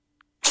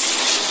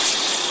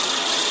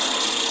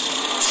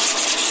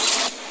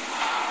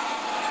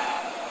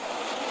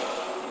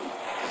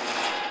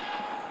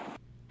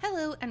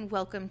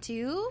welcome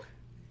to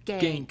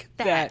Gank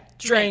That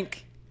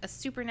Drink, a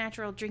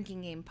supernatural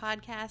drinking game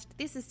podcast.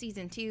 This is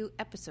Season 2,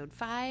 Episode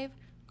 5,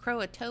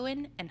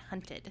 Croatoan and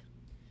Hunted.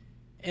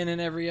 And in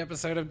every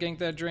episode of Gank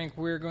That Drink,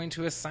 we're going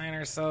to assign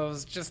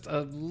ourselves just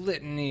a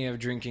litany of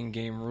drinking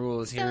game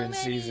rules here in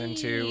Season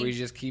 2. We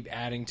just keep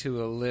adding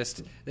to a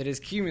list that is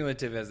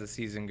cumulative as the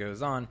season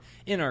goes on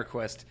in our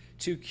quest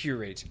to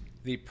curate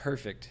the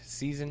perfect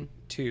Season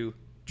 2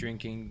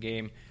 drinking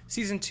game.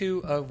 Season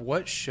 2 of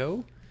what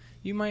show,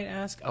 you might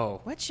ask?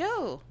 Oh. What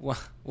show?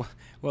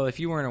 Well, if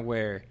you weren't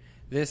aware,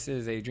 this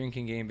is a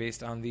drinking game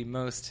based on the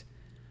most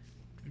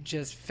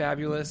just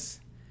fabulous,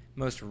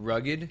 most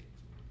rugged,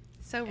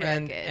 so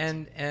rugged.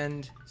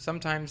 And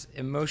sometimes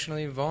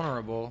emotionally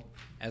vulnerable,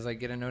 as I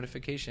get a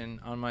notification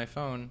on my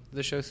phone,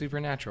 the show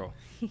Supernatural.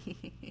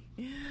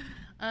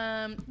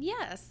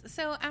 Yes.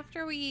 So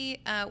after we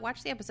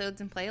watch the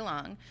episodes and play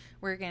along,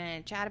 we're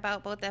going to chat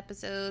about both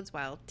episodes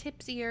while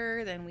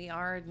tipsier than we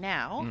are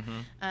now.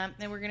 Mm-hmm.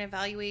 And we're going to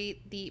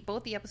evaluate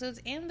both the episodes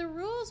and the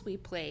rules we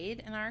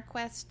played in our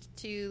quest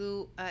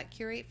to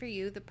curate for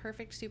you the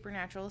perfect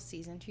Supernatural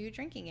Season 2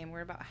 drinking game.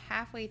 We're about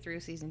halfway through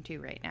Season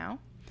 2 right now.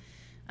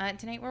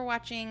 Tonight we're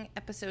watching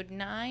Episode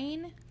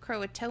 9,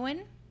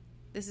 Croatoan.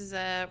 This is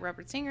a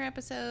Robert Singer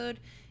episode,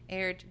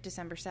 aired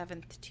December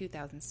 7th,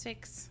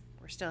 2006.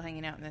 We're still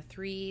hanging out in the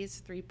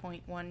threes,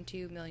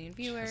 3.12 million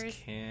viewers.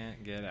 Just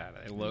can't get out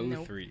of it.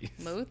 Low threes.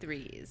 Low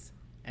threes.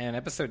 And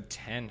Episode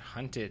 10,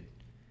 Hunted,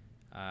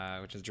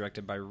 which is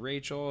directed by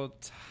Rachel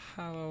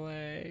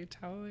Talalay.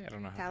 I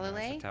don't know how to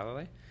pronounce it.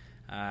 Talalay.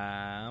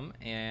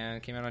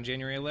 And came out on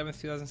January 11th,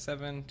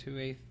 2007 to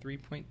a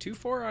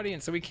 3.24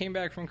 audience. So we came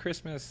back from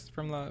Christmas,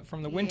 from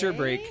the winter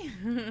break,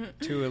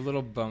 to a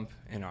little bump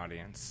in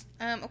audience.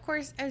 Of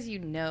course, as you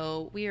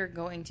know, we are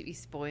going to be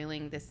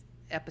spoiling this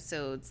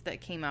episodes that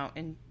came out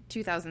in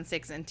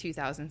 2006 and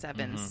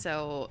 2007. Mm-hmm.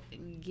 So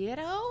get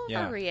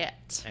over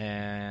it.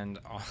 And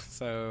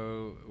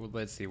also,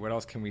 let's see, what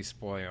else can we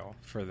spoil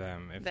for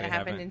them? If that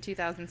happened in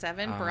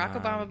 2007.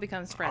 Barack Obama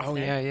becomes president.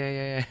 Oh,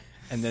 yeah.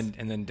 And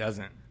then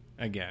doesn't.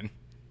 Again,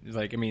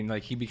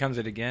 he becomes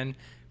it again,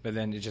 but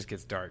then it just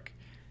gets dark,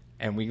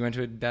 and we went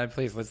to a bad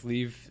place. Let's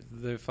leave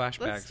the flashbacks.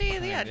 Let's do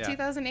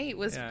 2008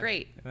 was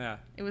great. Yeah,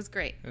 it was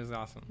great. It was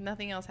awesome.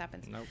 Nothing else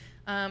happens. Nope.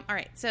 All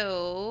right,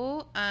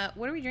 so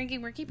what are we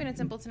drinking? We're keeping it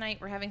simple tonight.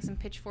 We're having some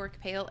Pitchfork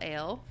Pale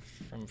Ale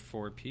from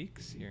Four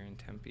Peaks here in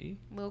Tempe.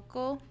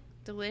 Local,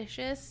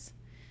 delicious,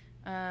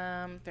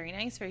 very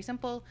nice, very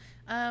simple.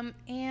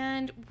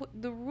 And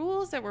the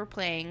rules that we're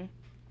playing,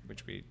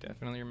 which we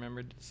definitely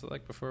remembered to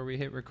select before we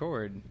hit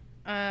record.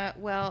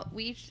 Well,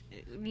 we each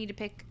need to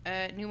pick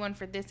a new one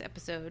for this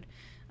episode,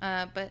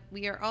 but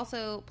we are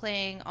also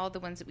playing all the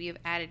ones that we have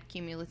added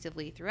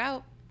cumulatively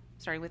throughout,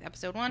 starting with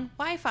Episode 1,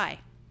 Wi-Fi.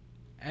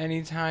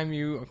 Anytime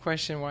you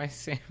question why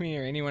Sammy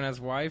or anyone has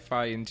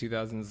Wi-Fi in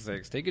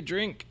 2006, take a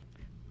drink.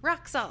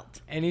 Rock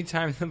salt.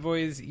 Anytime the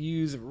boys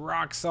use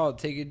rock salt,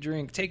 take a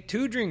drink. Take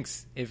 2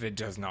 drinks if it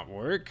does not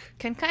work.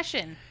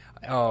 Concussion.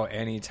 Oh,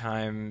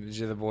 anytime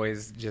the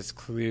boys just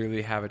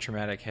clearly have a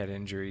traumatic head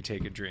injury,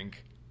 take a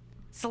drink.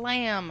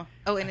 Slam.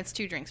 Oh, and it's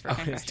 2 drinks for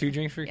concussion. It's 2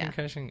 drinks for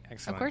concussion?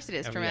 Excellent. Of course it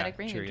is. Traumatic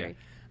brain injury.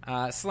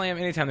 Yeah. Slam.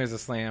 Anytime there's a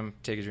slam,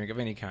 take a drink of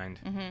any kind.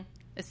 Mm-hmm.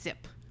 A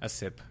sip. A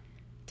sip.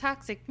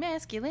 Toxic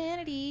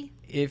masculinity.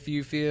 If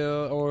you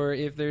feel, or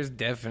if there's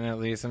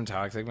definitely some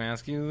toxic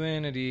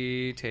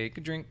masculinity, take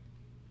a drink.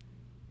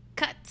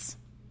 Cuts.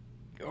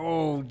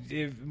 Oh,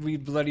 if we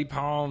bloody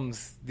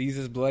palms. These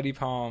is bloody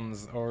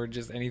palms, or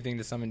just anything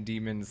to summon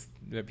demons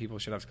that people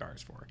should have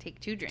scars for. Take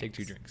 2 drinks. Take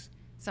 2 drinks.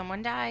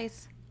 Someone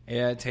dies.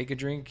 Yeah, take a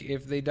drink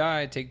if they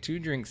die. Take 2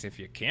 drinks if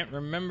you can't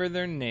remember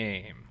their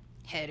name.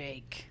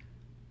 Headache.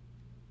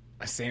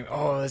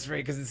 Oh, that's right,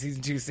 because in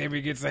Season 2,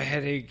 Sammy gets a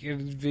headache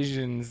and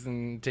visions.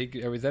 And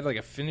is that like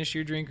a finish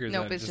your drink? Or is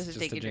nope, that it's just a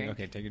take a drink.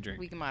 Okay, take a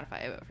drink. We can modify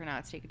it, but for now,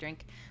 it's take a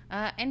drink.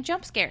 And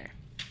jump scare.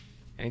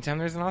 Anytime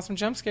there's an awesome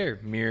jump scare.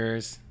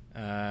 Mirrors,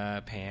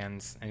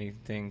 pans,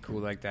 anything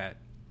cool like that.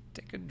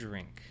 Take a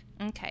drink.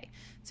 Okay,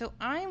 so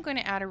I'm going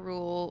to add a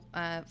rule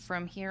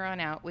from here on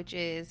out, which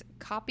is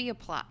copy a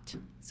plot.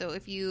 So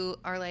if you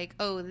are like,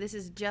 oh, this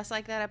is just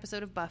like that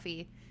episode of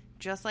Buffy,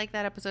 just like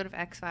that episode of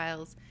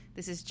X-Files,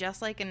 this is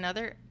just like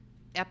another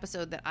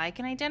episode that I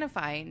can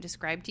identify and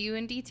describe to you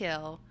in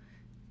detail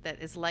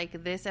that is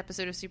like this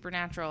episode of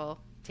Supernatural,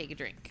 take a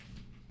drink.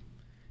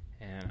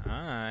 And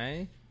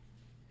I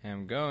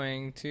am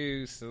going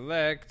to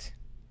select...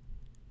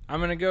 I'm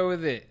going to go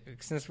with it.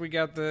 Since we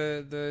got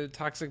the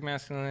toxic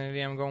masculinity,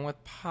 I'm going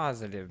with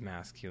positive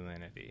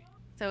masculinity.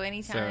 So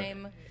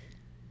anytime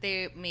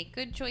they make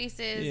good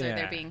choices or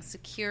they're being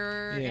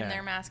secure in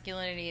their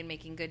masculinity and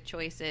making good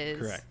choices.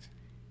 Correct.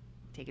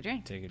 Take a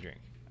drink. Take a drink.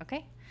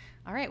 Okay.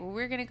 All right. Well,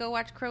 we're going to go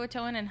watch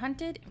Croatoan and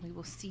Hunted, and we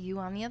will see you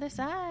on the other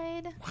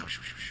side.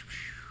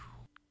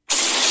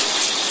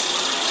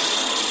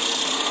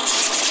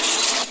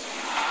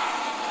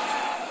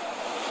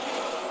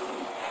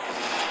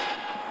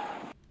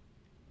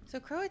 So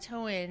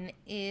Croatoan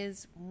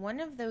is one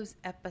of those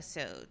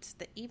episodes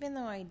that even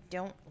though I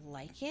don't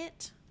like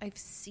it, I've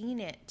seen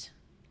it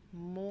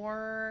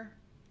more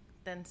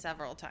than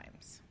several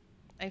times.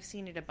 I've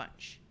seen it a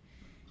bunch.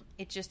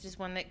 It just is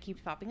one that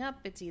keeps popping up.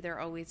 It's either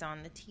always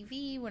on the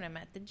TV when I'm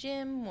at the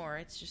gym, or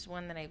it's just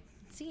one that I've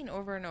seen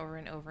over and over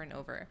and over and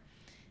over.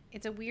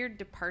 It's a weird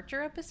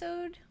departure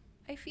episode,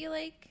 I feel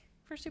like,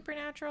 for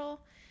Supernatural.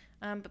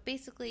 But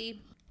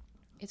basically,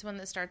 it's one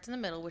that starts in the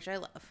middle, which I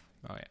love.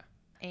 Oh,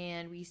 yeah.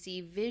 And we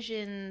see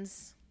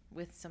visions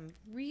with some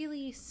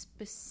really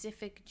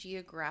specific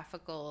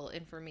geographical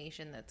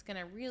information that's going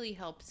to really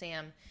help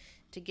Sam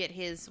to get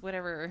his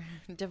whatever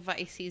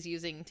device he's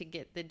using to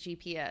get the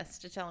GPS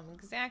to tell him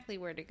exactly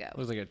where to go. It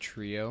was like a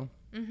trio.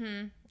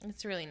 Mm-hmm.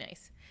 It's really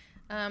nice.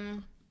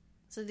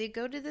 So they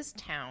go to this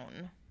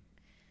town,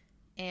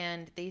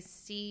 and they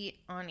see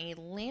on a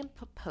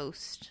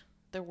lamppost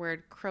the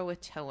word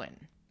Croatoan.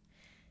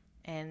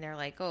 And they're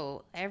like,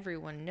 oh,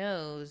 everyone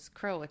knows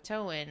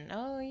Croatoan.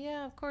 Oh,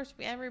 yeah, of course,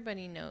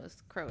 everybody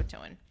knows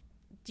Croatoan.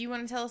 Do you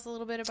want to tell us a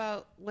little bit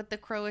about what the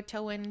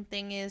Croatoan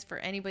thing is for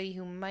anybody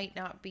who might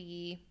not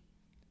be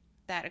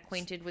that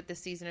acquainted with this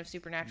season of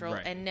Supernatural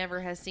and never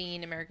has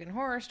seen American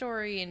Horror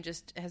Story and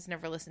just has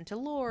never listened to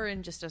lore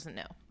and just doesn't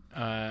know?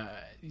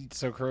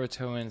 So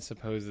Croatoan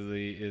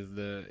supposedly is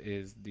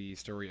the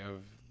story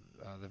of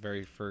the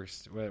very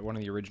first, one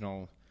of the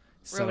original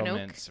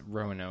settlements,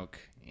 Roanoke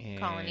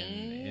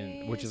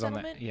colony, which is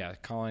settlement? on the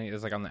colony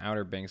is like on the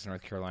Outer Banks of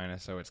North Carolina,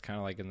 so it's kind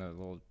of like in the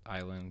little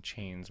island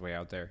chains way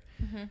out there.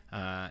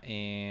 Mm-hmm.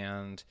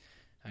 And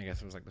I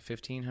guess it was like the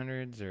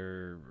 1500s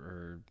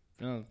or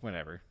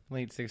whatever,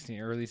 early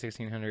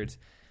 1600s.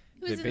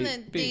 It was in the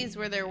days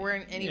where there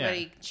weren't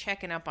anybody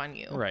checking up on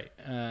you. Right.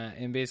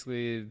 And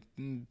basically,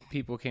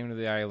 people came to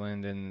the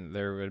island, and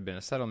there would have been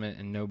a settlement,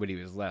 and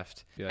nobody was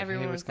left. Be like,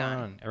 Everyone was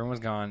gone. Everyone was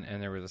gone,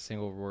 and there was a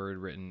single word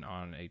written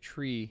on a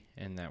tree,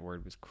 and that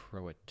word was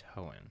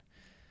Croatoan.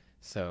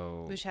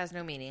 So, which has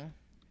no meaning.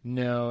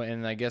 No,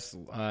 and I guess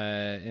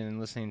in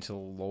listening to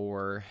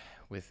lore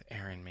with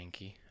Aaron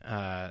Mahnke,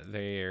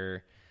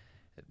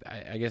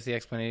 I guess the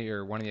explanation,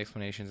 or one of the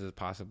explanations, is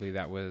possibly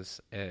that was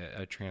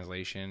a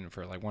translation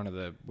for like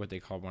what they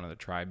called one of the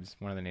tribes,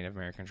 one of the Native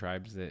American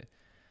tribes that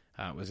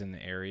was in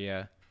the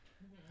area.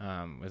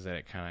 Was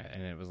that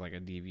and it was like a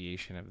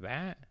deviation of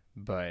that,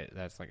 but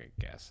that's like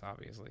a guess,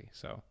 obviously.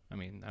 So, I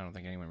mean, I don't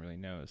think anyone really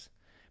knows.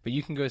 But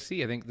you can go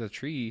see, I think the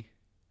tree,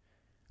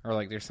 or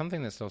like there's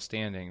something that's still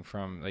standing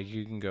from, like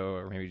you can go,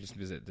 or maybe just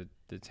visit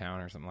the town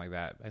or something like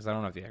that. Because I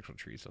don't know if the actual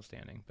tree is still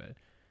standing, but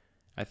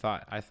I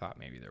thought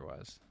maybe there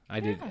was. I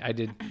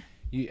did.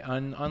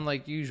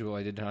 Unlike usual,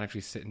 I did not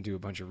actually sit and do a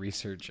bunch of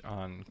research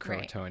on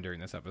Croatoan during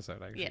this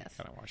episode. I actually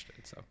kind of watched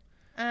it. So,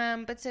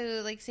 but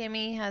so like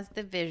Sammy has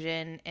the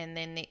vision, and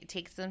then it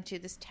takes them to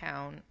this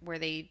town where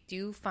they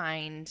do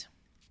find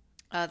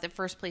the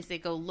first place they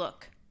go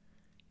look.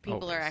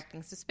 People are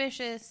acting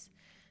suspicious.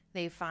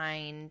 They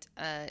find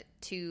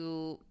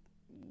two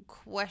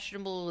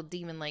questionable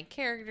demon-like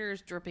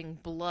characters dripping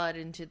blood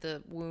into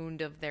the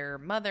wound of their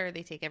mother.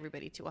 They take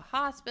everybody to a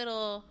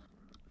hospital.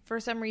 For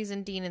some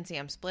reason, Dean and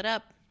Sam split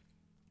up.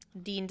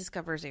 Dean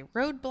discovers a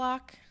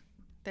roadblock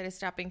that is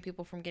stopping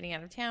people from getting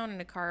out of town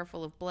in a car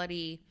full of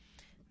bloody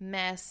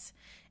mess.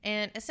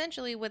 And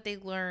essentially what they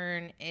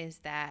learn is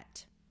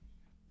that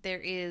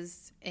there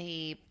is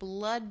a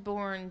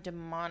blood-borne,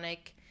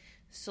 demonic,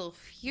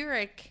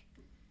 sulfuric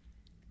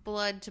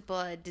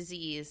blood-to-blood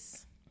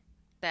disease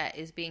that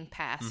is being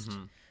passed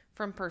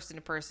from person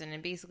to person.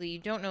 And basically, you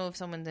don't know if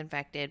someone's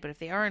infected, but if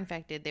they are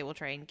infected, they will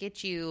try and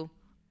get you,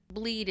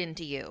 bleed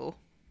into you,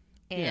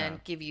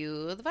 and give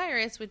you the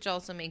virus, which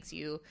also makes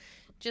you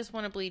just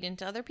want to bleed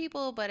into other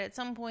people. But at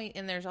some point,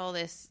 and there's all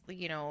this,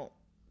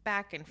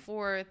 back and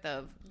forth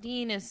of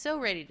Dean is so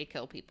ready to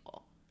kill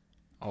people.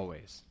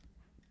 Always.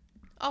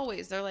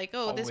 They're like,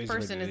 this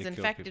person is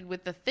infected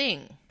with the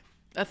thing.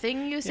 A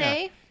thing, you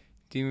say? Yeah.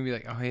 Dean would be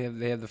like,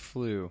 they have the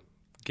flu.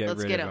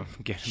 Let's get him.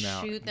 Get him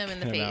out. Shoot them in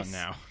the face.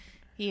 Now.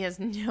 He has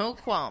no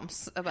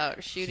qualms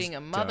about shooting a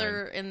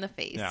mother in the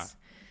face. Yeah.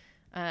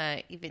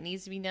 If it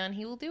needs to be done,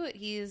 he will do it.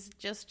 He is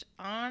just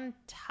on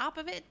top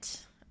of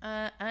it.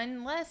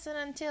 Unless and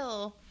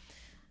until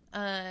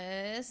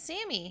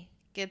Sammy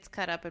gets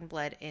cut up and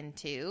bled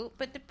into.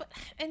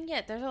 And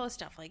yet, there's all this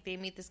stuff. Like, they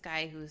meet this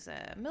guy who's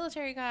a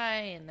military guy,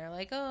 and they're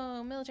like,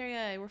 oh, military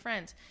guy, we're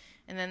friends.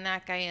 And then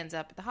that guy ends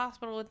up at the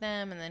hospital with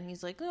them, and then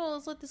he's like, oh,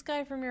 let's let this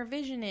guy from your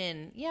vision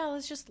in. Yeah,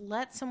 let's just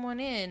let someone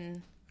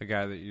in. The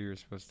guy that you're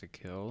supposed to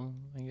kill,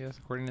 I guess,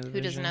 according to the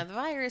vision. Who doesn't have the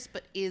virus,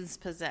 but is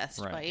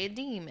possessed by a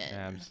demon.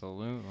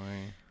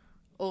 Absolutely.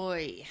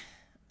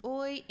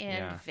 Oy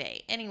and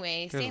vey.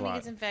 Anyway, Sammy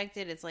gets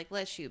infected. It's like,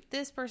 let's shoot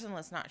this person.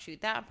 Let's not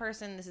shoot that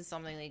person. This is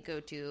something they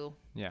go to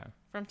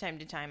from time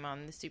to time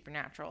on the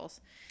Supernaturals.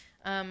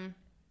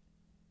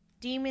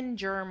 Demon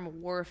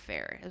germ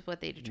warfare is what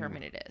they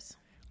determine it is.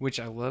 Which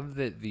I love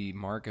that the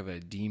mark of a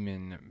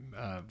demon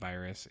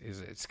virus is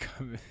it's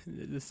covered,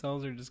 the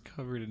cells are just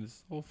covered in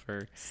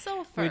sulfur.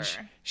 Which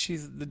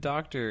the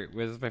doctor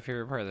was my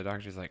favorite part. The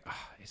doctor's like,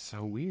 it's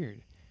so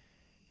weird.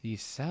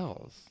 These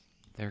cells,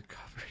 they're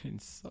covered in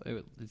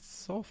it's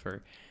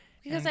sulfur.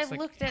 Because I've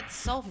looked at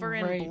sulfur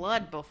in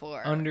blood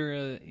before. How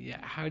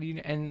do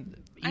you... And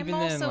even I'm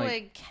also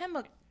a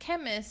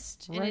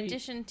chemist in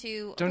addition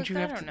to... Don't you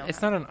have to...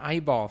 It's not an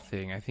eyeball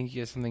thing. I think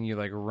it's something you,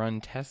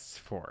 run tests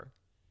for.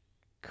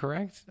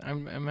 Correct?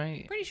 Am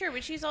I... Pretty sure,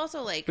 but she's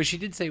also But she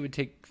did say it would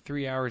take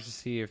 3 hours to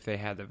see if they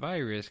had the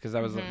virus, because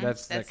that was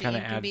that kind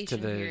of adds to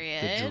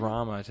the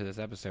drama to this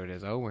episode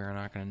is, we're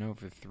not going to know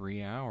for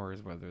 3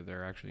 hours whether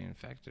they're actually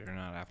infected or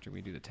not after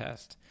we do the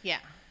test. Yeah.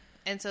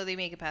 And so they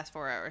make it past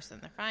 4 hours, then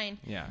they're fine.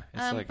 Yeah.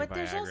 It's but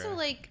there's also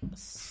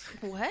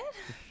what?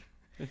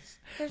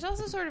 There's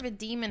also sort of a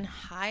demon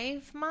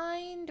hive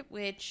mind,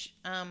 which...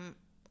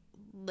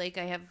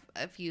 I have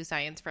a few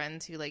science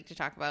friends who like to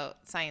talk about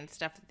science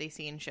stuff that they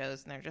see in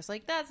shows, and they're just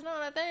like, that's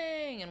not a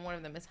thing. And one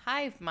of them is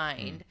hive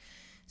mind.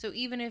 So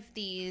even if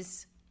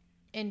these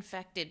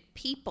infected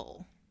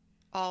people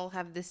all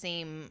have the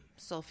same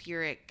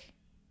sulfuric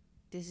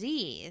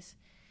disease,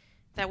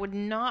 that would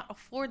not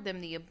afford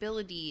them the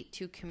ability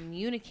to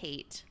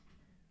communicate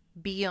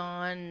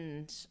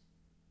beyond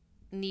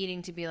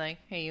needing to be like,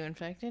 hey, you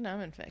infected? I'm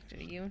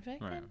infected. Are you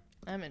infected? Right.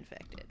 I'm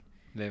infected.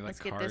 They have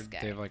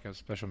They have a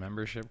special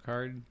membership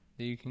card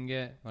that you can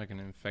get, like an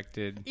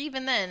infected.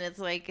 Even then, it's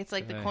like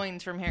the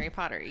coins from Harry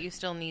Potter. You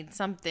still need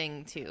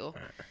something to.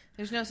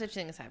 There's no such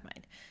thing as hive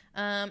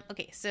mind.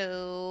 Okay,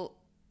 so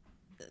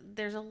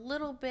there's a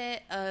little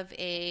bit of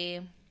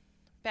a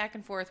back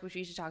and forth, which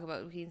we should talk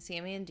about between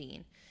Sammy and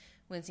Dean.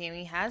 When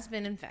Sammy has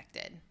been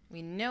infected,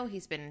 we know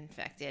he's been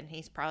infected.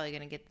 He's probably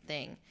going to get the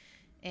thing,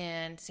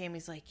 and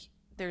Sammy's like,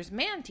 "There's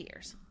man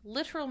tears,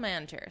 literal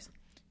man tears."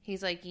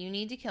 He's like, you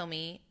need to kill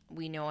me.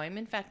 We know I'm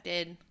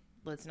infected.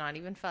 Let's not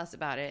even fuss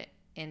about it.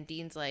 And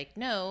Dean's like,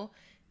 no,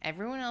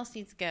 everyone else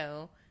needs to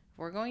go. If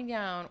we're going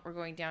down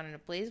in a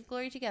blaze of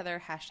glory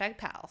together.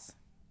 #pals.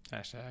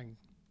 #pals.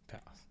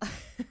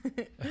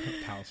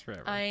 Pals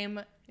forever. I'm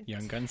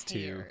Young Guns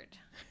 2.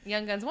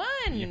 Young Guns 1.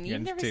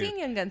 You've never seen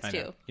Young Guns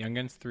 2. Young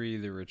Guns 3,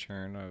 the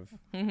return of...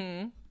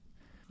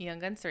 Young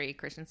Guns 3,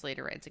 Christian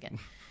Slater rides again.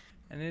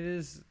 And it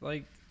is,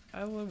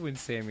 I love when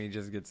Sammy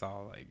just gets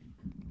all,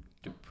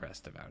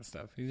 depressed about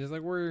stuff. He's just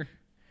like,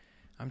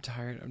 I'm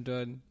tired, I'm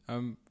done,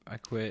 I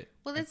quit.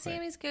 Well, that's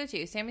Sammy's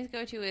go-to. Sammy's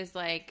go-to is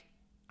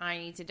I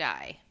need to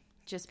die.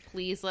 Just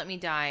please let me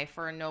die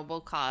for a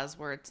noble cause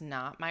where it's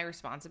not my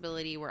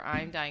responsibility, where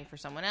I'm dying for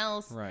someone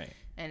else. Right.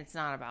 And it's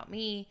not about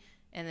me.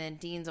 And then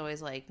Dean's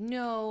always like,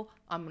 no,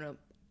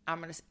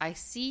 I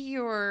see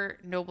your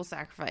noble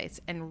sacrifice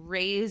and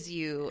raise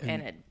you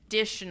an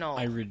additional.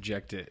 I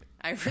reject it.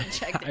 I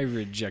reject it. I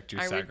reject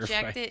your sacrifice.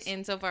 I reject it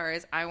insofar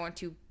as I want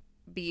to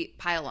be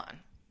pile on.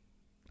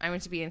 I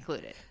want to be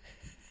included.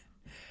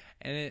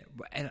 And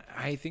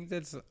I think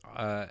that's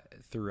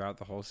throughout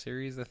the whole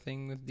series. The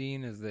thing with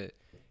Dean is that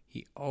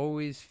he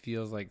always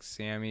feels like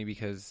Sammy,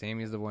 because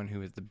Sammy's the one who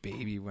was the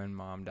baby when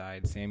Mom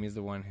died. Sammy's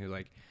the one who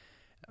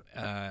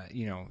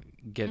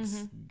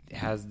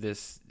has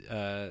this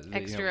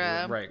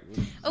extra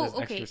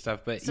extra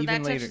stuff. But so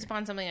even that later, touches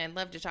upon something I'd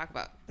love to talk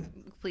about.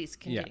 Please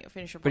continue. Yeah.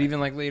 Finish your point. But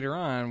even later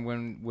on,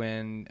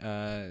 when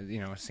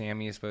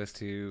Sammy is supposed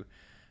to.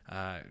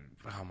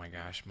 Oh my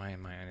gosh, my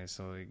mind is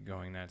slowly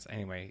going nuts.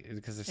 Anyway,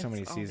 because there's so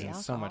many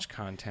seasons, so much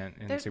content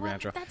in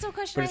Supernatural. That's a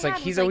question. But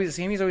it's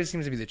Sammy's always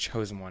seems to be the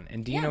chosen one,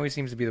 and Dean always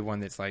seems to be the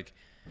one that's like,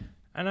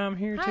 and I'm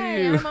here too.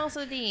 Hi, I'm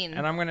also Dean,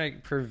 and I'm gonna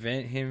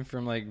prevent him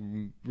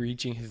from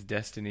reaching his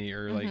destiny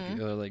or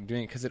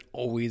doing it, because it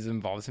always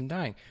involves him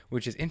dying,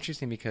 which is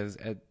interesting because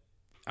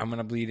I'm going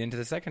to bleed into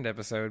the second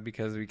episode,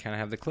 because we kind of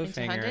have the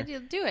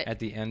cliffhanger at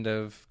the end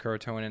of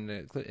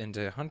Croatoan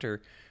into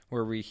Hunter,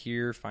 where we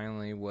hear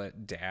finally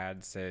what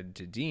Dad said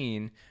to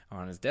Dean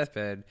on his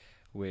deathbed,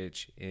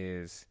 which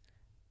is,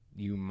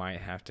 you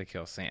might have to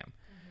kill Sam,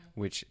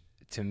 which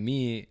to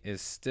me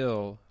is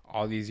still,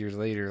 all these years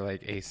later,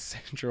 a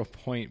central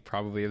point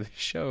probably of the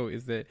show,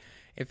 is that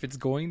if it's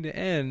going to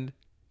end,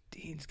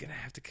 Dean's going to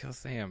have to kill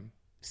Sam.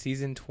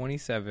 Season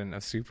 27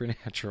 of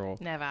Supernatural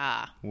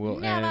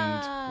will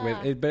end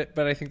with it,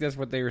 but I think that's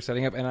what they were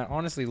setting up. And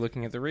honestly,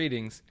 looking at the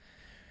ratings,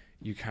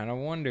 you kind of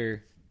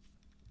wonder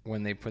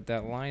when they put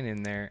that line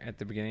in there at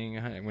the beginning,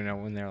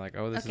 when they're like,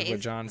 "Oh, this is what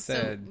John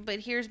said." But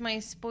here's my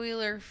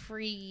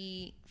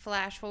spoiler-free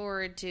flash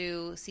forward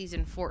to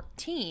season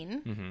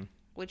 14,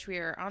 which we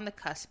are on the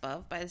cusp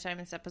of. By the time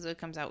this episode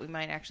comes out, we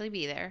might actually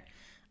be there.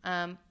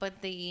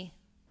 But the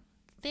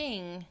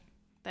thing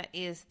that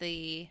is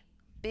the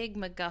big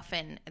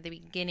MacGuffin at the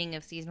beginning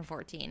of season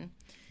 14,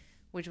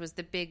 which was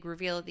the big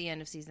reveal at the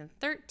end of season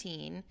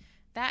 13,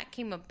 that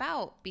came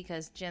about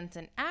because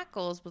Jensen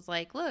Ackles was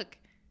like, look,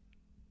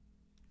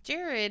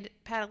 Jared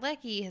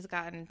Padalecki has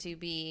gotten to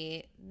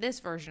be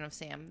this version of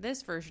Sam,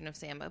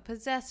 a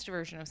possessed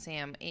version of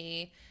Sam,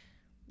 a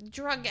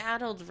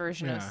drug-addled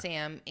version of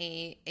Sam,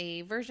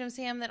 a version of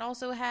Sam that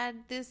also had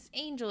this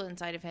angel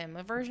inside of him,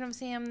 a version of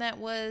Sam that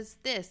was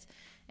this.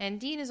 And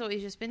Dean has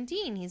always just been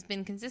Dean. He's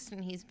been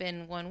consistent. He's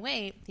been one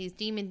way. He's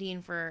Demon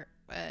Dean for...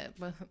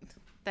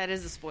 that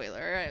is a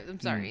spoiler. I'm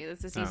sorry.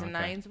 That's a season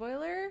 9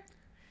 spoiler.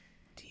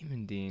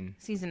 Demon Dean.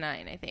 Season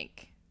 9, I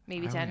think.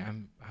 Maybe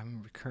 10.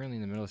 I'm currently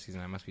in the middle of season.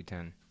 I must be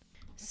 10.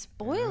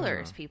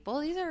 Spoilers, people.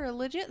 These are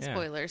legit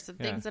spoilers. Some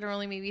things that are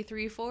only maybe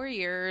 3-4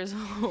 years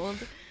old.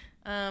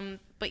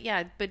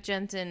 But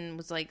Jensen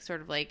was like,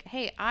 sort of like,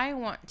 hey, I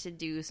want to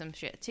do some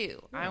shit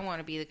too. I want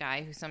to be the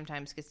guy who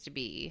sometimes gets to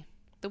be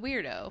the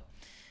weirdo.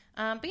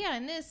 But yeah,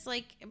 in this,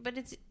 but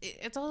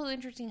it's also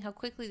interesting how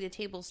quickly the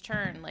tables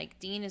turn. Like,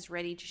 Dean is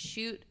ready to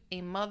shoot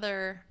a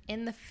mother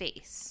in the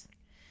face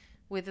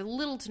with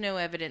little to no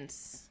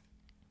evidence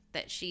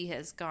that she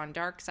has gone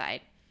dark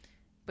side.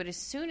 But as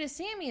soon as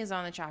Sammy is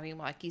on the chopping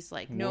block, he's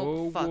like,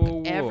 nope, fuck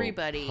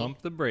everybody.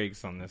 Pump the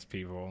brakes on this,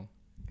 people.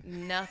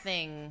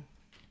 Nothing.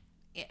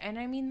 And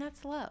I mean,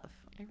 that's love.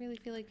 I really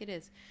feel like it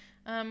is.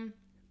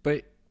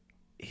 But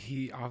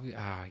he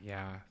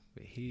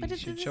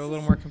should show a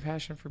little more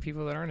compassion for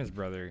people that aren't his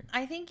brother.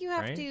 I think you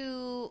have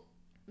to...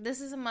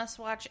 This is a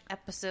must-watch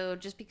episode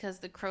just because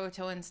the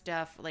Croatoan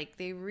stuff, like,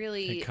 they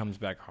really... It comes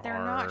back hard. They're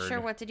not sure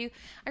what to do.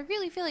 I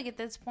really feel like at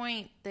this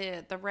point,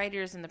 the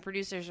writers and the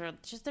producers are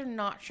just, they're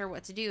not sure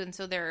what to do, and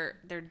so they're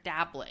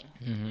dabbling.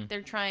 Mm-hmm.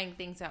 They're trying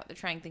things out. They're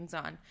trying things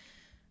on.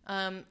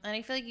 And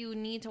I feel like you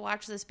need to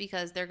watch this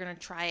because they're going to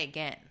try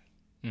again.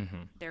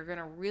 Mm-hmm. They're going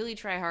to really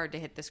try hard to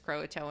hit this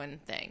Croatoan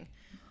thing.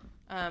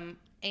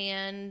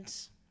 And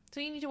so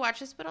you need to watch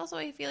this, but also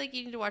I feel like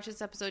you need to watch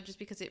this episode just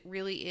because it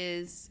really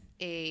is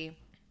a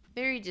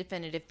very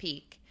definitive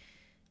peek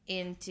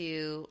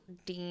into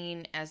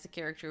Dean as the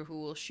character who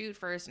will shoot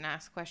first and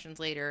ask questions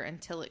later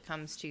until it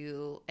comes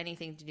to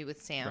anything to do with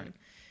Sam.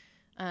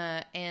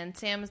 Right. And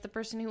Sam is the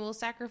person who will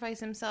sacrifice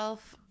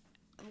himself,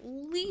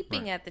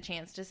 leaping at the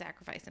chance to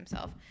sacrifice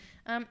himself.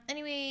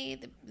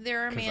 Anyway,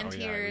 there are man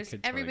tears.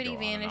 Everybody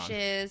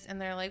vanishes, and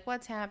they're like,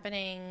 what's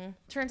happening?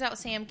 Turns out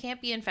Sam can't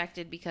be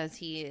infected because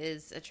he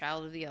is a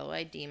child of the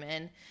Yellow-Eyed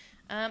Demon.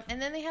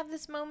 And then they have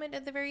this moment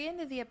at the very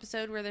end of the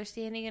episode where they're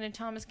standing in a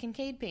Thomas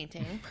Kincaid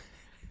painting.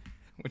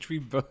 Which we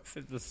both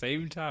at the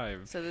same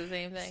time. So the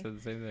same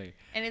thing.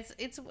 And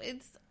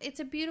it's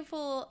a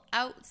beautiful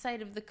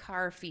outside of the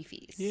car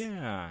fifis.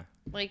 Yeah.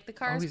 Like, the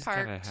car's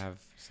parked. Always gotta have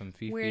some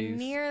fifis. We're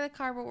near the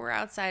car, but we're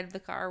outside of the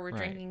car. We're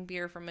drinking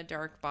beer from a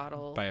dark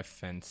bottle. By a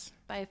fence.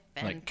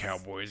 Like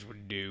cowboys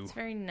would do. It's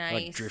very nice.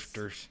 Like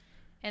drifters.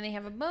 And they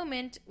have a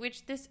moment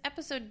which this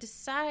episode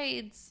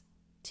decides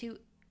to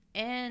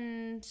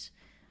end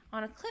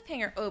on a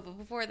cliffhanger. Oh, but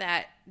before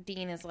that,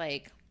 Dean is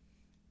like,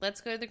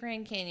 let's go to the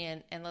Grand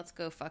Canyon and let's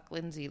go fuck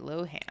Lindsay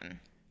Lohan.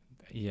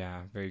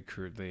 Yeah, very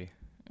crudely.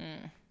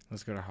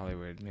 Let's go to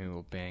Hollywood. Maybe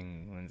we'll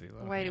bang Lindsay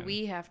Lohan. Why do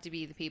we have to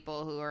be the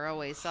people who are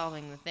always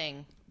solving the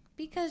thing?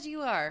 Because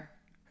you are,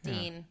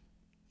 Dean.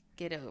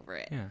 Get over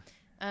it. Yeah.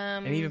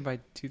 And even by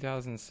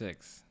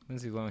 2006,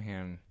 Lindsay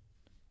Lohan,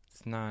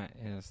 it's not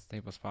in a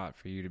stable spot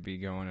for you to be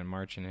going and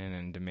marching in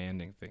and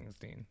demanding things,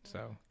 Dean.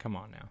 So come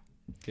on now.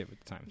 Get with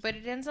the times. But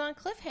it ends on a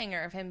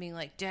cliffhanger of him being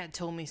like, Dad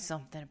told me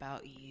something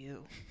about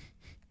you.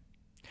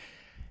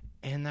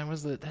 And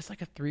that's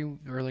like a 3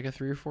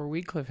 or 4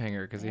 week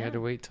cliffhanger because he had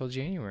to wait till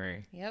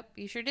January. Yep,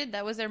 you sure did.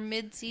 That was their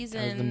mid-season.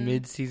 That was the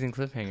mid-season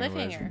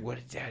cliffhanger. What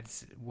did Dad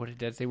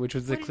say? Which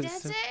was the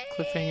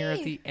cliffhanger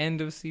at the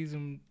end of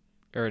season.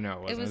 Or no,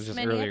 it wasn't. It was just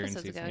earlier in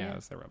season. Yeah, it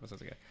was several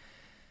episodes ago.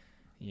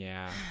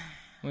 Yeah,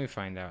 let me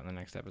find out in the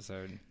next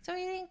episode. So I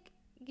think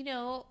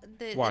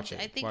watch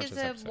it. I think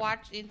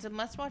it's a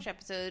must-watch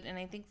episode, and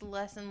I think the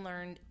lesson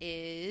learned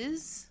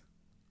is,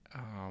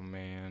 oh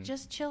man,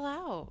 just chill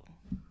out.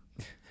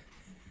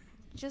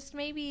 Just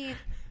maybe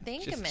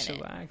think a minute. Just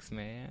chillax,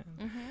 man.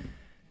 Mm-hmm.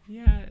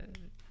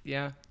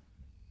 Yeah.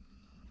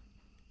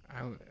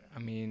 I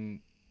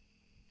mean,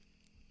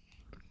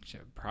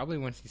 probably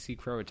once you see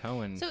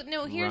Croatoan. So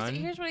no,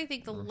 here's what I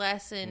think the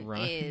lesson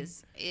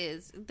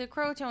is the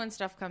Croatoan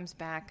stuff comes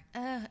back.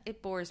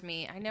 It bores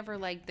me. I never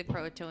liked the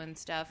Croatoan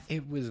stuff.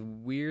 It was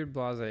weird,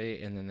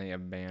 blasé, and then they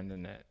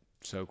abandoned it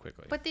so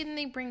quickly. But then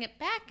they bring it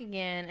back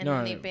again, and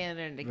then they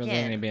abandon it again.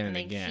 Then they abandon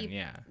it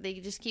again, They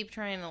just keep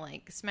trying to,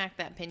 like, smack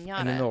that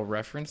pinata. And then they'll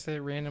reference it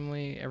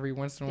randomly every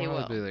once in a while.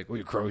 They'll be like, "Are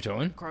you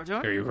Croatoan?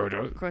 Croatoan? Are you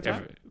Croatoan?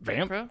 Croatoan?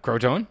 Vamp?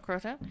 Croatoan?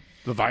 Croatoan?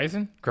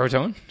 Leviathan?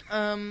 Croatoan?"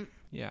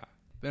 Yeah.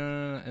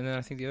 And then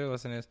I think the other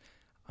lesson is,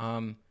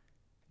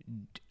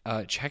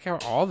 check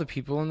out all the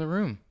people in the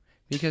room.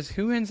 Because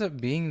who ends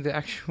up being the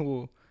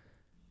actual...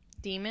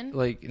 demon?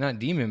 Like, not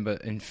demon,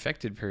 but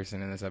infected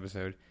person in this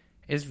episode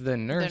is the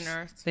nurse.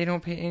 They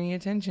don't pay any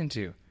attention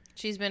to.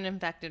 She's been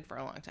infected for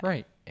a long time.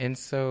 Right. And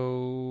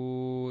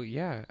so,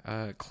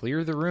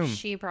 clear the room.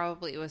 She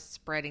probably was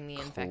spreading the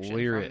infection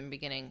from the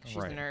beginning.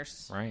 She's a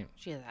nurse. Right.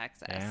 She has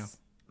access. Yeah.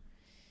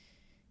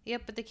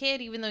 Yep, but the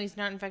kid, even though he's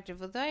not infected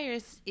with the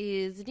virus,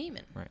 is a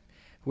demon. Right.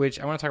 Which,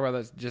 I want to talk about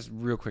that just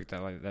real quick,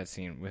 that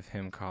scene with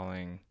him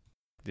calling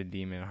the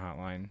demon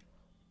hotline.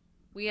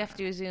 We have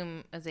to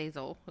assume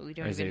Azazel, who we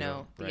don't even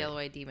know, the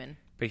Yellow-Eyed Demon.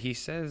 But the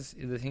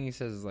thing he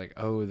says is like,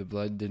 oh, the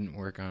blood didn't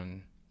work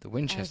on the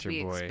Winchester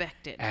boy.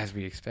 As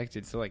we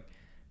expected. So, like,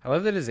 I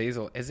love that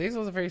Azazel is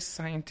a very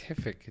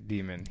scientific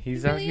demon.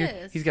 He's out really here.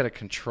 is. He's got a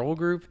control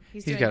group.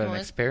 He's got an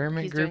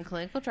experiment he's group. Doing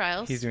clinical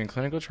trials. He's doing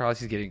clinical trials.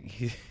 He's getting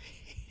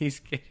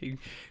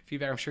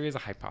feedback. I'm sure he has a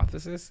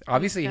hypothesis.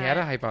 Obviously, he had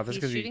a hypothesis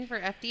because he's shooting for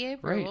FDA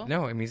approval. Right.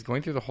 No, I mean he's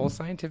going through the whole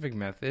scientific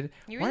method.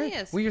 He really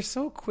is. We are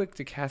so quick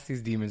to cast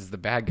these demons as the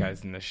bad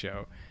guys in the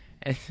show,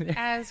 and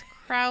as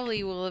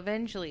Crowley will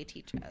eventually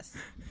teach us.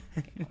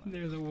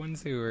 They're the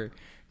ones who are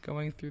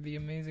going through the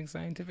amazing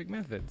scientific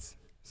methods.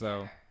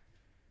 So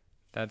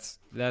that's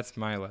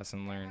my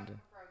lesson learned.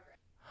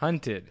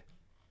 Hunted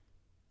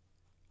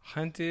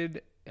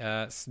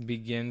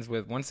begins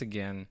with, once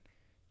again,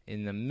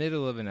 in the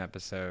middle of an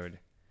episode,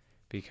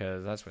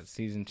 because that's what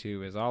season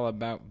 2 is all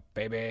about,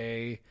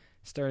 baby.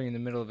 Starting in the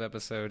middle of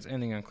episodes,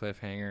 ending on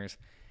cliffhangers.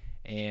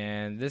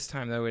 And this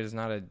time, though, it's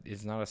not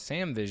a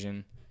Sam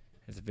vision.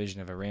 It's a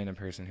vision of a random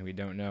person who we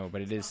don't know,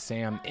 but it is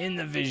Sam in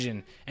the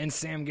vision, and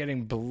Sam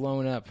getting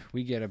blown up.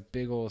 We get a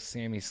big old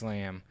Sammy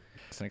slam.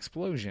 It's an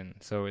explosion,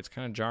 so it's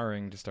kind of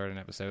jarring to start an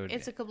episode.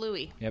 It's a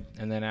kablooey. Yep,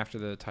 and then after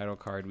the title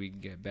card, we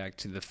get back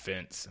to the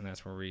fence, and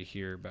that's where we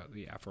hear about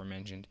the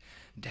aforementioned.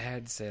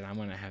 Dad said, "I'm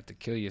going to have to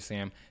kill you,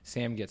 Sam."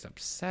 Sam gets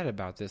upset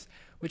about this,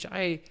 which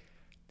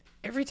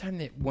every time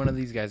that one of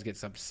these guys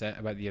gets upset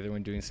about the other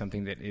one doing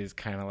something that is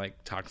kind of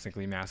like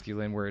toxically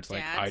masculine, where it's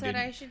like, Dad said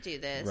I should do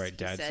this. Right,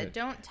 Dad said,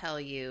 don't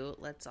tell you.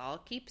 Let's all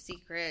keep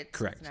secrets.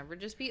 Correct. Let's never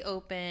just be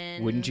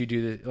open. Wouldn't you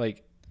do this?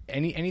 Like,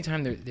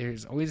 anytime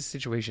there's always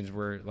situations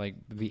where, like,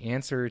 the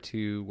answer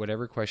to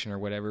whatever question or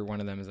whatever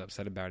one of them is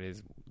upset about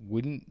is,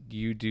 wouldn't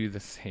you do the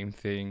same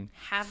thing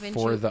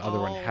for the other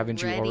one?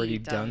 Haven't you already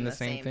done the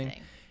same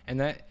thing? And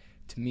that,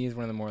 to me, is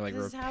one of the more, like,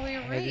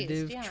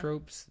 repetitive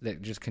tropes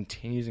that just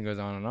continues and goes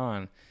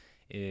on,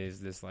 is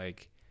this,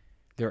 like,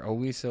 they're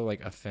always so,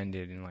 like,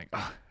 offended and like,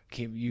 oh,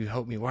 can't you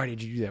help me? Why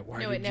did you do that? Why?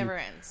 No, it never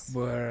ends.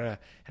 And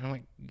I'm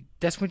like,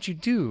 that's what you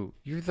do.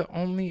 You're the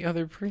only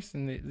other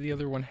person that the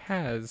other one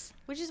has.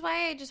 Which is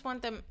why I just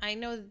want them. I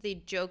know that they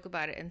joke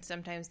about it, and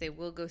sometimes they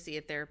will go see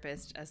a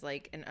therapist as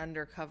like an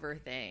undercover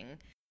thing.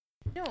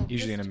 No,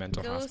 usually in a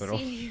mental hospital.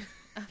 See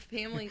a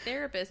family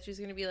therapist who's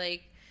going to be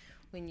like,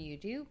 when you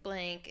do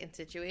blank in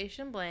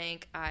situation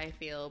blank, I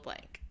feel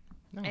blank,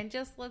 and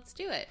just let's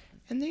do it.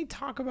 And they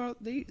talk about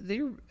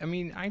they're I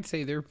mean, I'd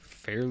say they're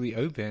fairly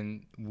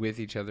open with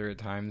each other at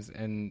times,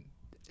 and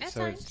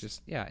so it's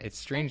just it's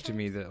strange to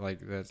me that like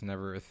that's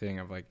never a thing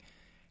of like,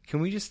 can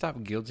we just stop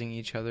guilting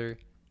each other?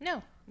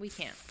 No, we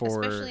can't.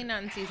 Especially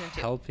not in season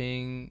 2.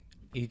 Helping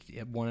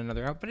one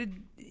another out, but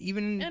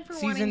even and for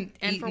season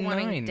 8 and for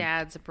wanting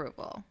Dad's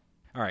approval.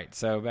 All right,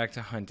 so back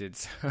to Hunted.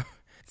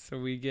 So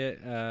we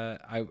get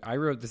I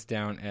wrote this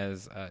down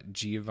as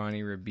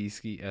Giovanni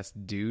Ribisi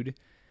dude.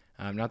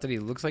 Not that he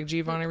looks like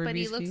Giovanni Ribisi. But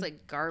he looks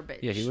like garbage.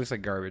 Yeah, he looks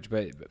like garbage.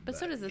 But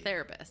so does the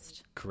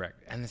therapist.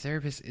 Correct. And the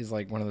therapist is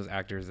like one of those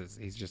actors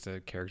he's just a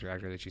character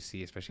actor that you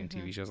see, especially in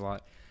TV shows a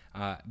lot.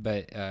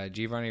 But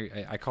Giovanni,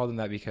 I called him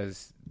that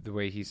because the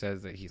way he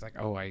says that he's like,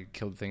 oh, I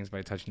killed things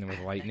by touching them with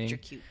lightning.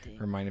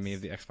 Reminded me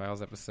of the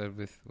X-Files episode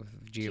with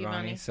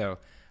Giovanni. So,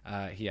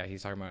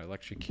 he's talking about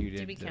electrocuted.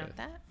 Did we count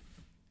that?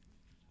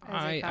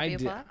 I did.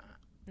 Plot?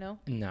 No,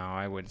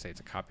 I wouldn't say it's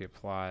a copy of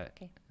plot.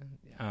 Okay.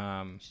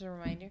 Just a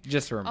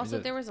reminder. Also,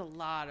 there was a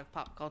lot of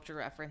pop culture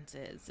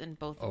references in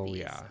both of these.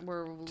 Yeah.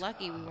 We're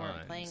lucky we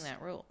weren't playing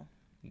that role.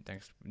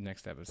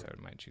 Next episode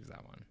might choose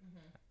that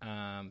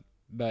one.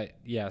 But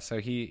yeah, so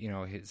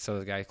so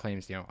the guy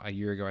claims, a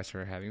year ago I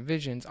started having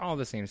visions, all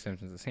the same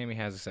symptoms that Sammy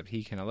has, except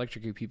he can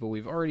electrocute people.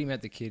 We've already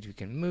met the kid who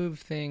can move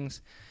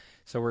things.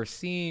 So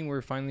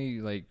we're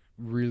finally like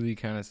really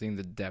kind of seeing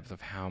the depth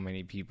of how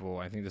many people.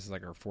 I think this is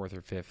like our 4th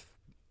or 5th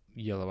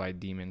yellow-eyed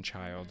demon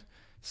child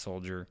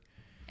soldier.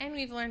 And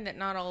we've learned that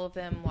not all of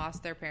them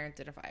lost their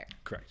parents in a fire.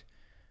 Correct.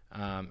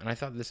 And I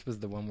thought this was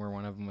the one where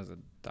one of them was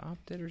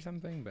adopted or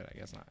something, but I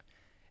guess not.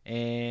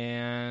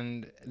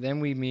 And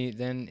then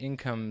in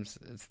comes,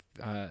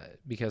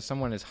 because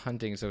someone is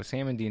hunting, so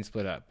Sam and Dean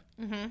split up.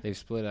 Mm-hmm. They've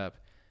split up,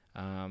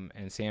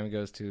 and Sam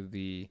goes to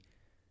the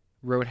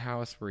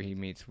roadhouse where he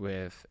meets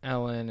with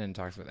Ellen and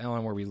talks with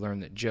Ellen, where we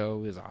learn that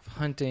Joe is off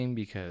hunting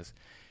because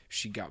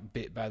she got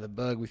bit by the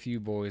bug with you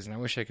boys, and I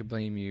wish I could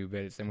blame you,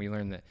 but then we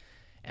learn that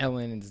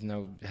Ellen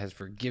has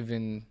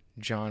forgiven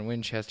John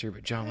Winchester,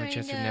 but John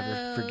Winchester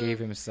never forgave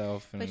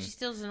himself. But she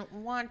still doesn't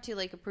want to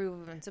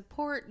approve and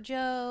support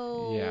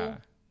Joe. Yeah.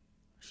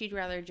 She'd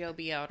rather Joe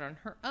be out on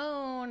her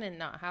own and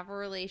not have a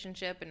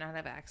relationship and not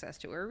have access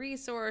to her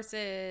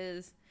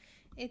resources.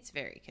 It's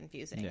very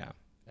confusing. Yeah.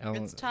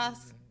 It's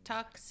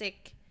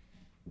toxic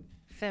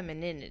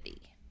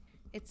femininity.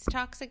 It's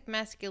toxic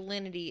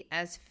masculinity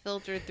as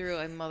filtered through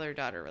a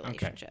mother-daughter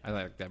relationship. Okay, I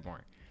like that more.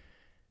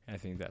 I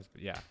think that's,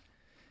 yeah.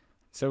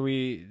 So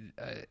we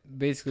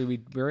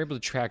were able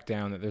to track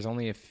down that there's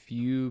only a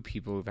few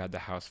people who've had the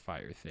house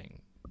fire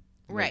thing.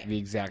 Right. The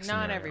exact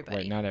scenario. Not everybody.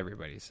 Right, not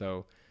everybody.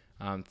 So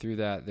through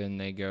that, then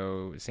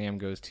Sam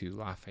goes to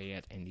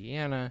Lafayette,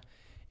 Indiana,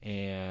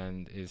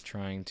 and is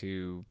trying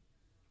to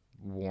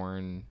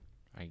warn,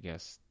 I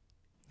guess,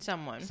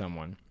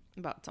 someone.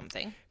 about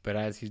something. But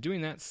as he's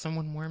doing that,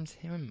 someone warns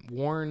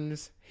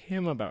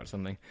him about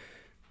something.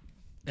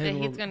 That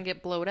he's going to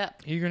get blowed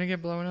up. You're going to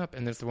get blown up.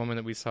 And there's the woman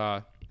that we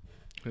saw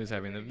who was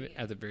having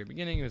at the very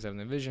beginning, who was having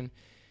the vision.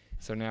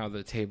 So now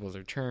the tables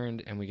are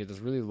turned, and we get this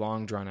really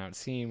long, drawn-out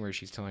scene where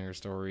she's telling her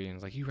story, and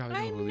it's like, you probably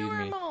don't believe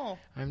me.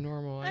 I'm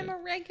normal. I'm a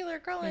regular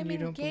girl. I'm you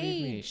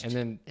engaged. Don't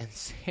believe me. And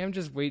Sam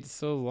just waits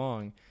so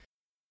long.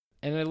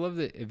 And I love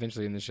that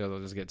eventually in the show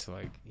they'll just get to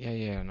like,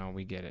 no,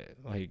 we get it.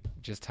 Like,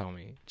 just tell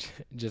me.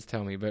 Just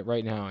tell me. But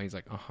right now he's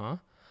like, oh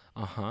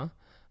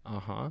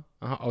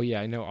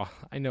yeah, I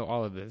know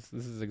all of this.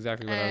 This is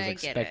exactly what I was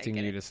expecting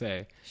you to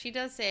say. She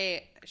does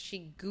say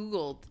she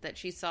Googled that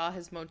she saw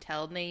his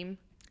motel name.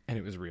 And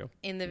it was real.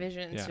 In the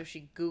vision, so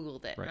she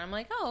Googled it. Right. And I'm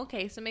like, oh,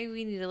 okay, so maybe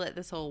we need to let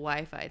this whole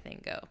Wi-Fi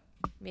thing go.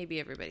 Maybe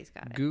everybody's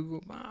got it.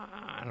 Google,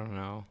 I don't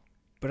know.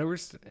 But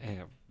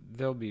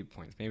there'll be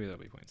points. Maybe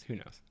there'll be points. Who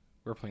knows?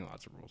 We're playing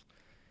lots of rules.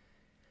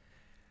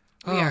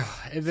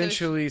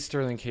 Eventually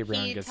Sterling K.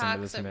 Brown gets into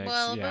this mix.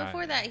 Well,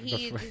 before that,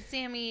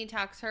 Sammy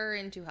talks her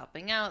into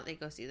helping out. They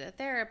go see the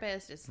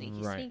therapist. It's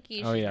sneaky.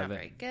 She's not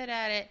very good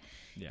at it.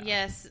 Yeah.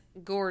 Yes,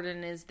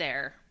 Gordon is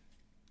there.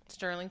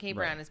 Sterling K.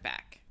 Brown is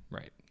back.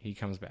 Right. He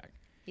comes back.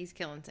 He's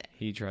killing Sam.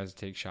 He tries to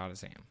take a shot at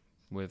Sam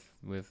with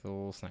a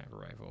little sniper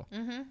rifle.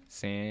 Mm-hmm.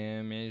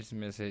 Sam manages to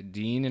miss it.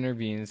 Dean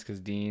intervenes because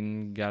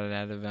Dean got it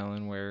out of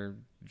Ellen where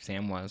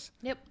Sam was.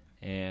 Yep.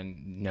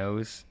 And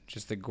knows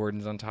just that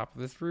Gordon's on top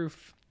of this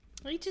roof.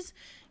 And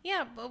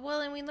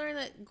we learn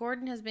that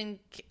Gordon has been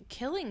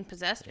killing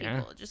possessed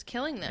people, just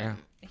killing them.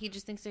 Yeah. He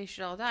just thinks they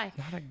should all die.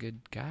 Not a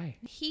good guy.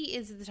 He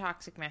is the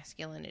toxic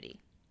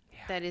masculinity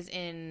that is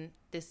in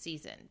this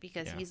season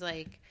because he's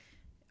like,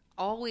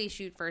 always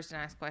shoot first and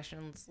ask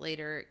questions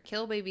later.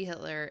 Kill baby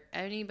Hitler.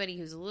 Anybody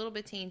who's a little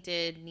bit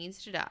tainted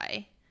needs to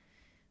die.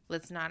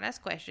 Let's not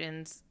ask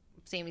questions.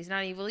 Sammy's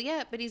not evil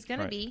yet, but he's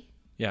gonna be.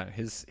 Yeah,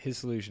 his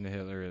solution to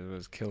Hitler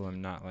was kill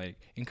him, not like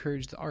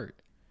encourage the art.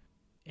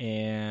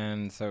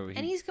 And so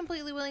he's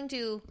completely willing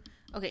to.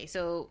 Okay,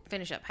 so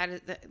finish up. How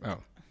did that? Oh,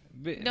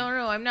 no,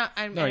 I'm not.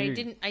 I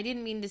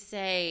didn't mean to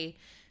say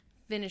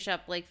finish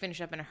up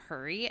in a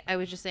hurry. I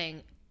was just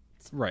saying.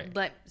 Right.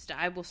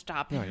 I will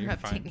stop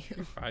interrupting you.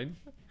 You're fine.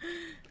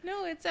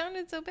 No, it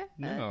sounded so bad.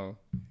 No,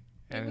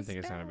 I didn't think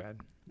it sounded bad.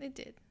 It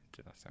did. It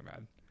did not sound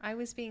bad. I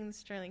was being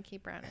Sterling K.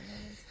 Brown.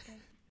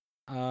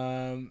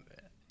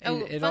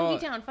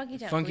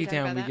 Funky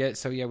Town.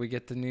 We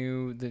get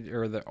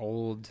the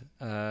old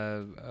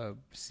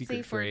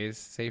secret phrase,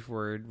 safe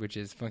word, which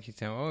is Funky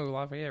Town. Oh,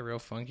 Lafayette, real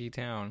funky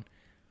town.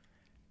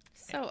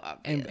 So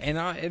obvious.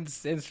 And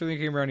Sterling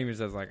K. Brown even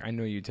says like, I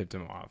know you tipped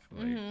him off.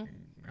 Like,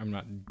 I'm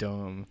not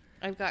dumb.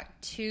 I've got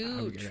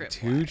two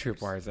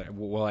tripwires.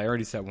 Well, I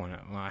already set one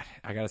up.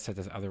 I got to set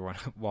this other one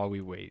up while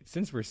we wait,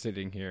 since we're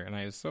sitting here and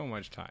I have so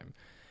much time.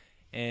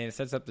 And it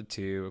sets up the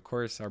two. Of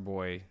course, our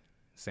boy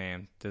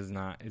Sam is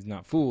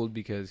not fooled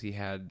because he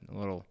had a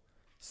little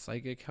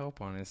psychic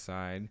help on his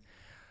side.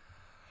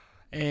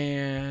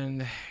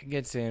 And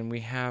gets in.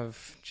 We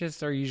have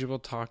just our usual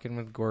talking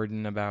with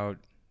Gordon about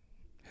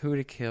who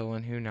to kill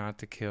and who not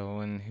to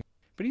kill,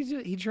 but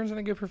he turns in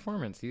a good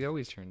performance. He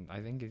always turns.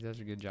 I think he does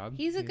a good job.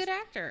 He's a good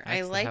actor.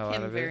 I like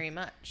him very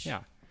much.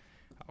 Yeah,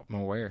 I'm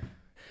aware.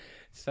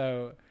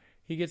 So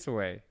he gets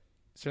away.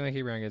 Sterling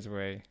K. Brown gets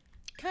away.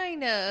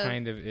 Kind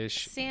of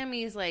ish.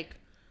 Sammy's like,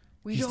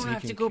 we don't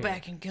have to go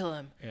back and kill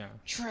him. Yeah,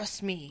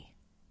 trust me.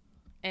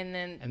 And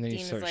then Dean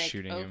is like,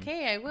 shooting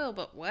okay, him. I will,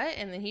 but what?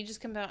 And then he just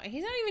comes out.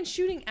 He's not even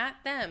shooting at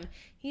them.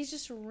 He's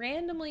just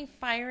randomly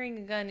firing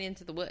a gun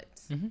into the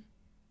woods. Mm-hmm.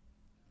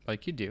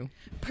 Like you do.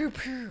 Poo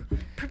poo,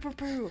 poo poo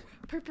poo,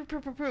 poo poo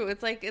poo poo poo.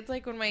 It's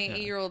like when my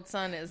 8-year-old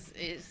son is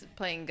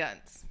playing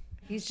guns.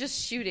 He's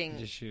just shooting.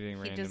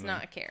 Randomly. He does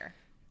not care.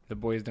 The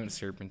boys don't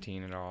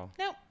serpentine at all.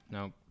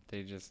 Nope.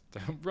 They just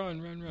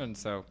run.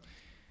 So,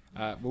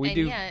 but we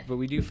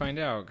do find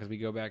out because we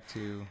go back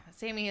to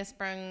Sammy has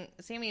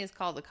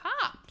called the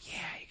cops. Yeah,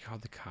 he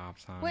called the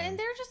cops on him. And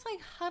they're just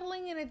like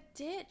huddling in a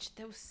ditch.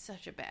 That was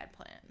such a bad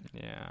plan.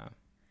 Yeah.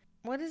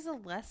 What is the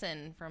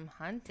lesson from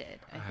Hunted?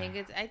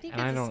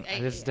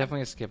 It's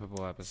definitely a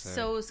skippable episode.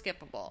 So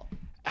skippable.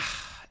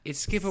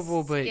 It's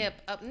skippable,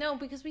 but no,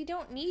 because we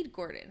don't need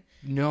Gordon.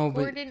 No,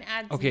 Gordon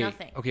adds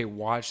nothing. Okay,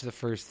 watch the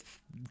first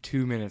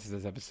 2 minutes of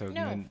this episode.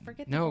 No,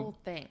 forget the whole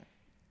thing.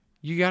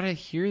 You gotta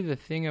hear the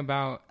thing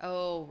about.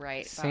 Oh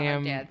right,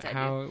 Sam.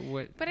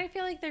 But I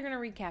feel like they're gonna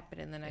recap it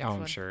in the next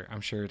one.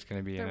 I'm sure it's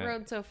gonna be the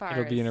road so far.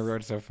 It'll be in a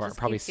road so far.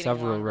 Probably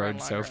several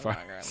roads so far.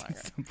 At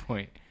some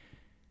point.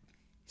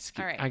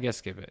 All right. I guess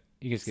skip it.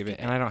 You can skip it.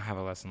 And I don't have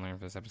a lesson learned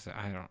for this episode.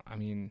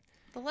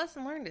 The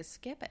lesson learned is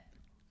skip it.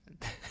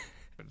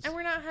 And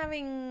we're not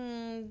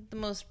having the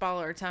most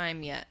baller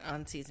time yet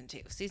on season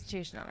 2. Season 2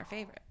 is not our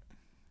favorite.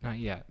 Not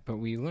yet, but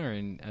we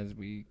learned, as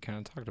we kind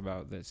of talked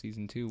about, that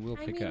season 2 will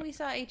pick up. We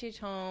saw H.H.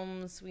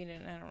 Holmes. We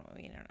don't know.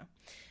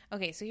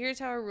 Okay, so here's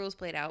how our rules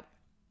played out.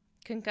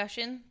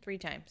 Concussion 3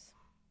 times.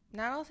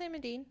 Not all Sam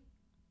and Dean.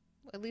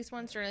 At least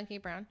one Sterling K.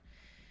 Brown.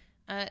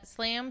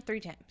 Slam 3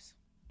 times.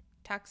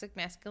 Toxic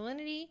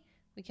masculinity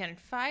We counted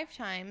 5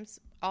 times,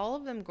 all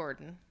of them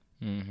Gordon.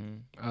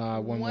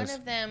 Mm-hmm. One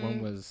of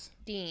them was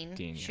Dean.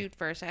 Yeah. Shoot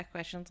first, ask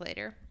questions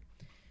later.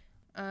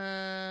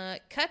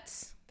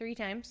 Cuts 3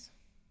 times,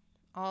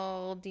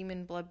 all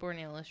demon,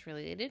 bloodborne, illness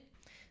related.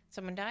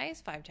 Someone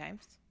dies 5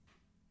 times.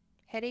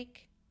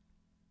 Headache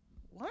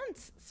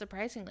once,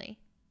 surprisingly.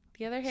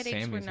 The other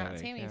headaches were not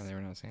Sammy's. Yeah, they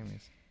were not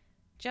Sammy's.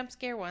 Jump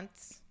scare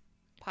once.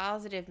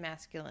 Positive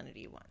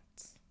masculinity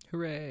once.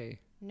 Hooray!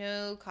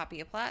 No copy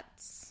of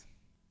plots.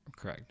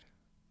 Correct.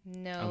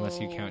 No. Unless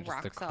you count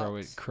just the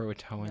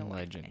Croatoan No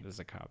legend Wi-Fi. as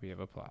a copy of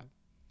a plot.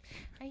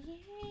 Yeah,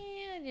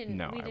 I didn't.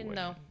 No, we I didn't wouldn't.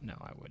 know. No,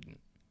 I wouldn't.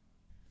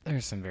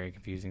 There's some very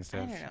confusing I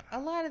stuff. don't know. A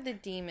lot of the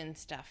demon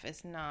stuff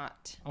is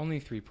not. Only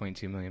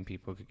 3.2 million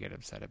people could get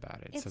upset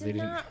about it. It's so they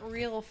not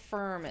real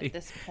firm at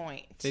this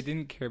point. They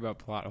didn't care about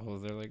plot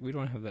holes. They're like, we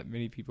don't have that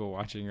many people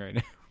watching right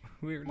now.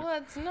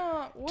 Let's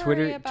not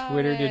worry about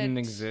Twitter it. didn't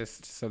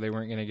exist, so they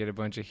weren't going to get a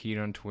bunch of heat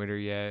on Twitter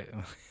yet.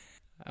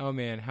 Oh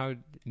man, how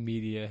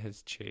media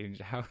has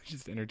changed. How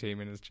just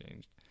entertainment has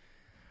changed.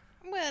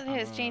 Well, it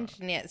has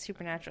changed, and yet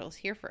Supernatural is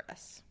here for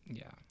us.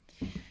 Yeah.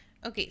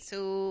 Okay,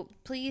 so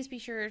please be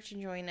sure to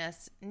join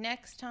us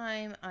next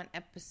time on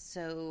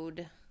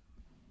episode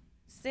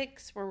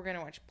 6, where we're going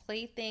to watch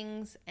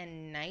Playthings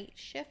and Night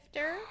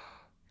Shifter.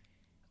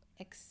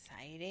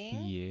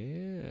 Exciting.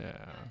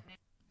 Yeah.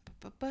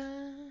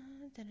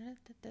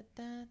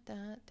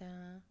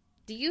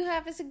 Do you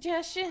have a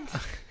suggestion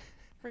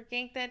for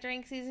Gank That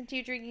Drink Season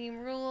 2 drinking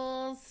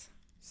rules?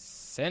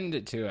 Send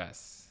it to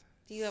us.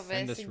 Do you have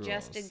Send a us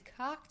suggested rules.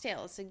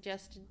 cocktail, a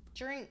suggested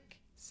drink?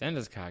 Send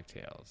us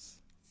cocktails.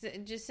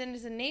 Just send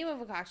us the name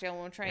of a cocktail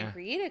and we'll try and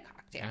create a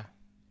cocktail.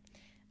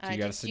 Yeah. Do you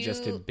got a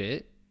suggested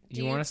bit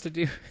you want us to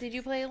do? Did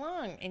you play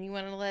along and you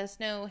want to let us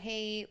know,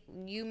 hey,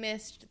 you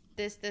missed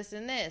this, this,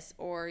 and this,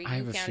 or you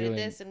counted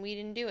this and we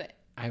didn't do it?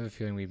 I have a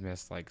feeling we've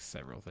missed like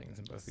several things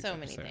in both these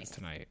episodes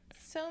tonight.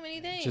 So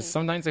many things. Just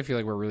sometimes I feel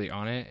like we're really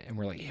on it and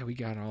we're like, yeah, we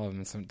got all of them.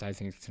 And sometimes I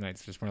think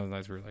tonight's just one of those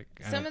nights where we're like,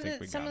 some of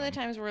the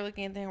times we're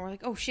looking at them and we're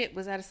like, oh shit,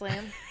 was that a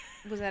slam?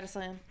 Was that a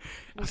slam?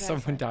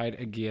 Someone died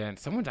again.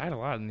 Someone died a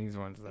lot in these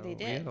ones though. They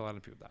did. We had a lot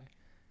of people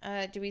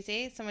die. Did we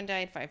say someone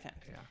died 5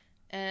 times? Yeah.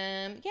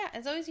 Yeah,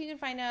 as always, you can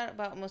find out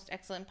about Most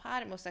Excellent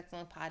Pod at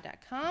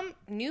mostexcellentpod.com.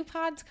 New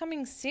pods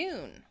coming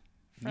soon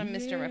from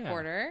Mr.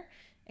 Reporter.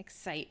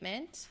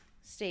 Excitement.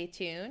 Stay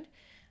tuned.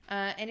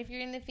 And if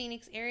you're in the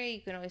Phoenix area,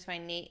 you can always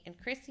find Nate and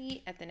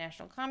Chrissy at the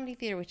National Comedy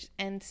Theater, which is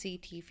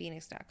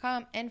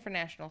nctphoenix.com, and for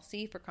National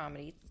C for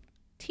Comedy,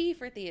 T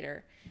for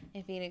Theater,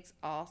 in Phoenix,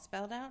 all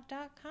spelled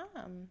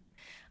out.com.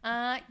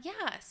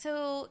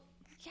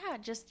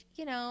 Just,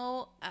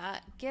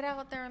 get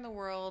out there in the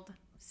world,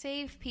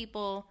 save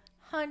people,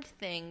 hunt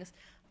things.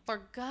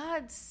 For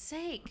God's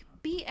sake,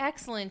 be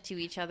excellent to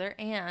each other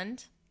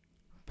and...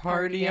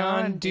 Party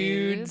on,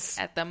 dudes!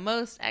 At the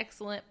Most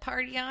Excellent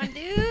Party on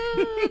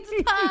Dudes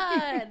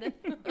pod!